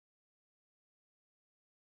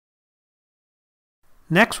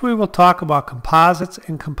Next, we will talk about composites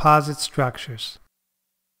and composite structures.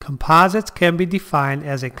 Composites can be defined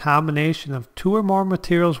as a combination of two or more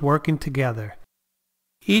materials working together.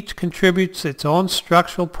 Each contributes its own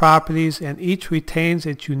structural properties and each retains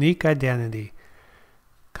its unique identity.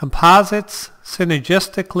 Composites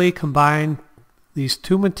synergistically combine these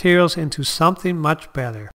two materials into something much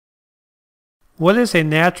better. Wood is a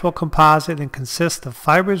natural composite and consists of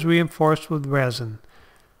fibers reinforced with resin.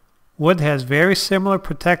 Wood has very similar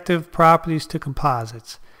protective properties to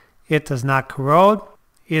composites. It does not corrode,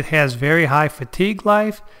 it has very high fatigue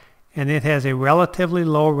life, and it has a relatively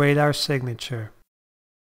low radar signature.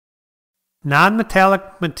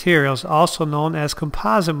 Non-metallic materials, also known as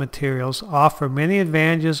composite materials, offer many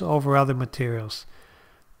advantages over other materials.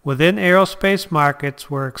 Within aerospace markets,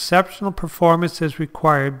 where exceptional performance is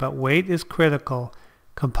required but weight is critical,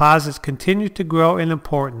 composites continue to grow in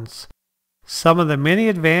importance. Some of the many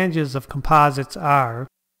advantages of composites are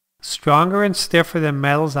stronger and stiffer than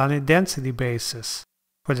metals on a density basis.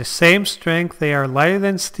 For the same strength, they are lighter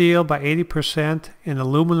than steel by 80% and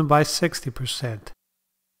aluminum by 60%.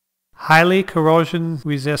 Highly corrosion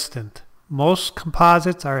resistant. Most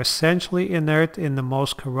composites are essentially inert in the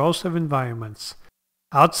most corrosive environments.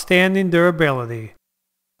 Outstanding durability.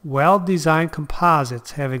 Well-designed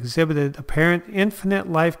composites have exhibited apparent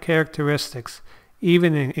infinite life characteristics,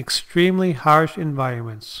 even in extremely harsh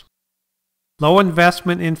environments. Low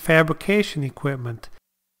investment in fabrication equipment.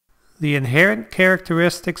 The inherent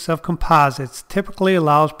characteristics of composites typically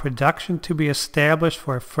allows production to be established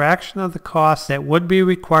for a fraction of the cost that would be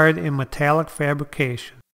required in metallic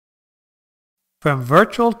fabrication. From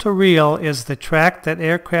virtual to real is the track that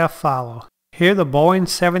aircraft follow. Here the Boeing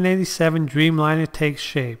 787 Dreamliner takes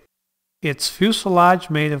shape. Its fuselage,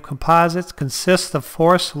 made of composites, consists of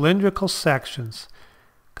 4 cylindrical sections.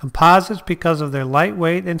 Composites, because of their light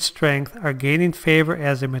weight and strength, are gaining favor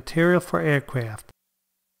as a material for aircraft.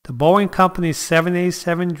 The Boeing Company's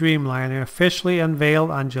 787 Dreamliner, officially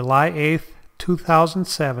unveiled on July 8,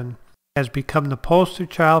 2007, has become the poster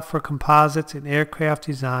child for composites in aircraft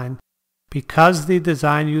design because the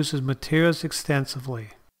design uses materials extensively.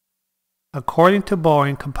 According to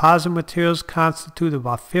Boeing, composite materials constitute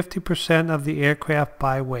about 50% of the aircraft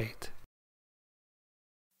by weight.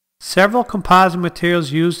 Several composite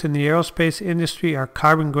materials used in the aerospace industry are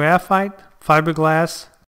carbon graphite, fiberglass,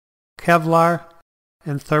 Kevlar,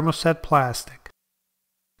 and thermoset plastic.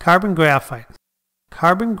 Carbon graphite.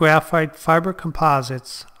 Carbon graphite fiber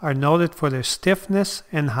composites are noted for their stiffness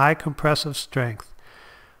and high compressive strength.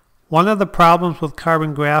 One of the problems with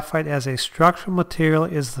carbon graphite as a structural material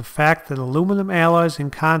is the fact that aluminum alloys in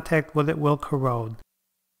contact with it will corrode.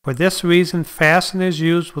 For this reason, fasteners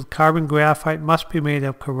used with carbon graphite must be made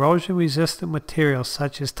of corrosion-resistant materials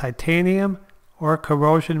such as titanium or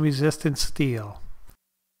corrosion-resistant steel.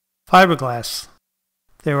 Fiberglass.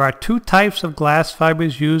 There are 2 types of glass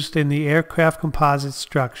fibers used in the aircraft composite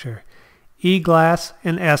structure, E-glass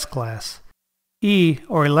and S-glass. E,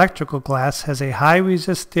 or electrical glass, has a high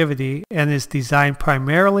resistivity and is designed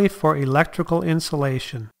primarily for electrical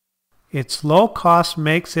insulation. Its low cost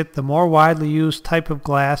makes it the more widely used type of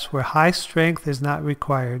glass where high strength is not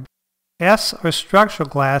required. S, or structural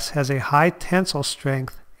glass, has a high tensile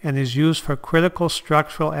strength and is used for critical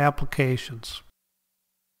structural applications.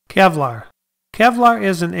 Kevlar. Kevlar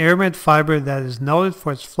is an aramid fiber that is noted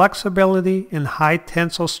for its flexibility and high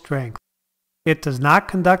tensile strength. It does not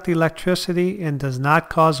conduct electricity and does not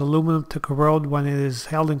cause aluminum to corrode when it is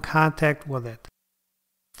held in contact with it.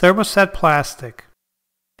 Thermoset plastic.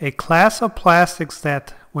 A class of plastics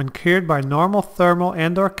that, when cured by normal thermal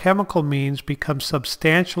and/or chemical means, become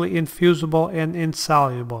substantially infusible and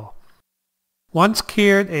insoluble. Once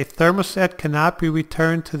cured, a thermoset cannot be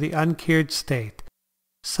returned to the uncured state.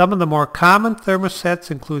 Some of the more common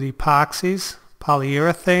thermosets include epoxies,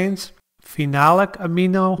 polyurethanes, phenolic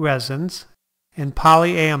amino resins, and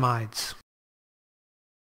polyamides.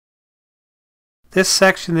 This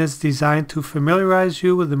section is designed to familiarize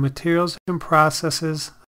you with the materials and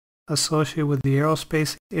processes associated with the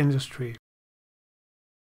aerospace industry.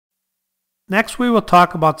 Next, we will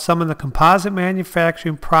talk about some of the composite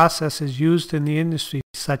manufacturing processes used in the industry,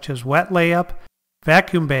 such as wet layup,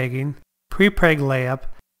 vacuum bagging, prepreg layup,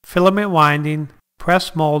 filament winding,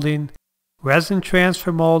 press molding, resin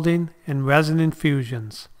transfer molding, and resin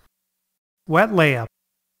infusions. Wet layup.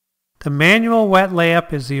 The manual wet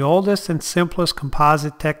layup is the oldest and simplest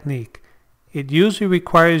composite technique. It usually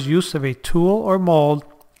requires use of a tool or mold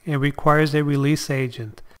and requires a release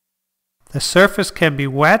agent. The surface can be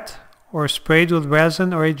wet or sprayed with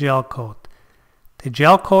resin or a gel coat. The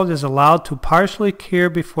gel coat is allowed to partially cure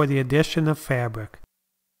before the addition of fabric.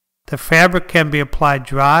 The fabric can be applied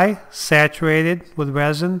dry, saturated with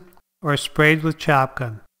resin, or sprayed with chop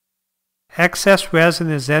gun. Excess resin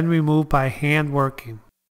is then removed by hand working.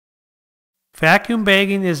 Vacuum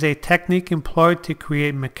bagging is a technique employed to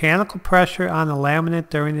create mechanical pressure on the laminate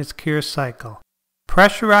during its cure cycle.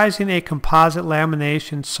 Pressurizing a composite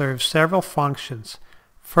lamination serves several functions.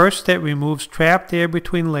 First, it removes trapped air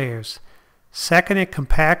between layers. Second, it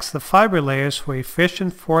compacts the fiber layers for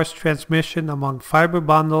efficient force transmission among fiber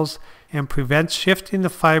bundles and prevents shifting the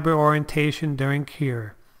fiber orientation during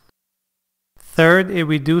cure. Third, it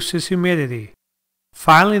reduces humidity.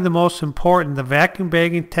 Finally, the most important, the vacuum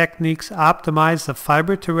bagging techniques optimize the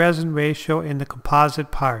fiber to resin ratio in the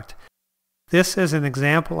composite part. This is an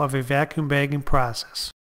example of a vacuum bagging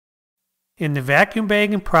process. In the vacuum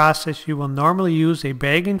bagging process, you will normally use a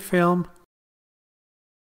bagging film,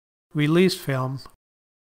 release film,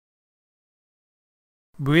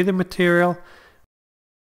 breather material,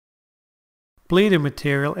 bleeder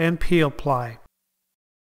material, and peel ply.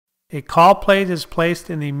 A call plate is placed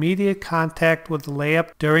in immediate contact with the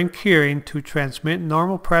layup during curing to transmit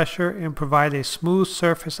normal pressure and provide a smooth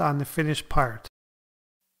surface on the finished part.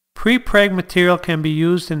 Pre-preg material can be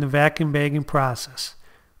used in the vacuum bagging process.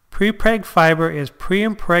 Pre-preg fiber is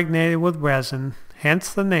pre-impregnated with resin,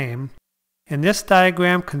 hence the name. In this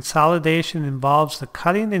diagram, consolidation involves the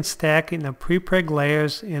cutting and stacking of pre-preg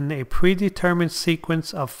layers in a predetermined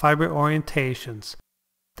sequence of fiber orientations.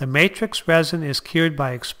 The matrix resin is cured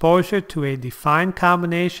by exposure to a defined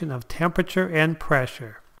combination of temperature and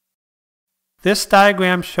pressure. This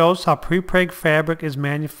diagram shows how pre-preg fabric is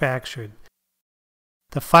manufactured.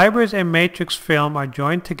 The fibers and matrix film are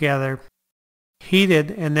joined together,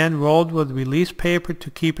 heated, and then rolled with release paper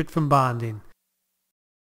to keep it from bonding.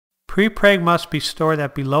 Pre-preg must be stored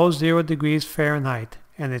at below 0 degrees Fahrenheit,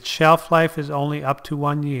 and its shelf life is only up to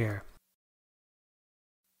 1 year.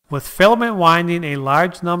 With filament winding, a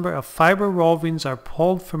large number of fiber rovings are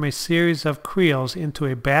pulled from a series of creels into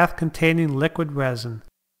a bath containing liquid resin,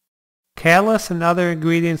 catalysts and other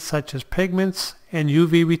ingredients such as pigments and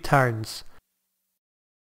UV retardants.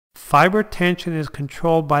 Fiber tension is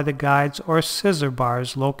controlled by the guides or scissor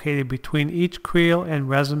bars located between each creel and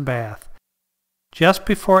resin bath. Just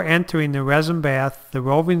before entering the resin bath, the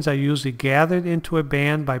rovings are usually gathered into a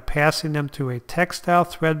band by passing them through a textile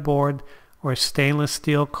thread board or stainless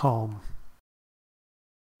steel comb.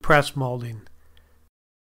 Press molding.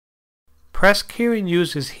 Press curing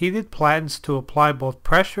uses heated platens to apply both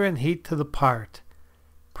pressure and heat to the part.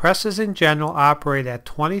 Presses in general operate at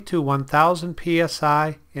 20 to 1000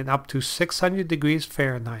 psi and up to 600 degrees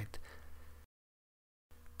Fahrenheit.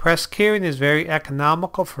 Press curing is very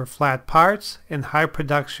economical for flat parts and high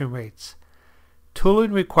production rates.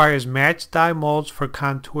 Tooling requires matched die molds for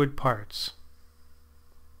contoured parts.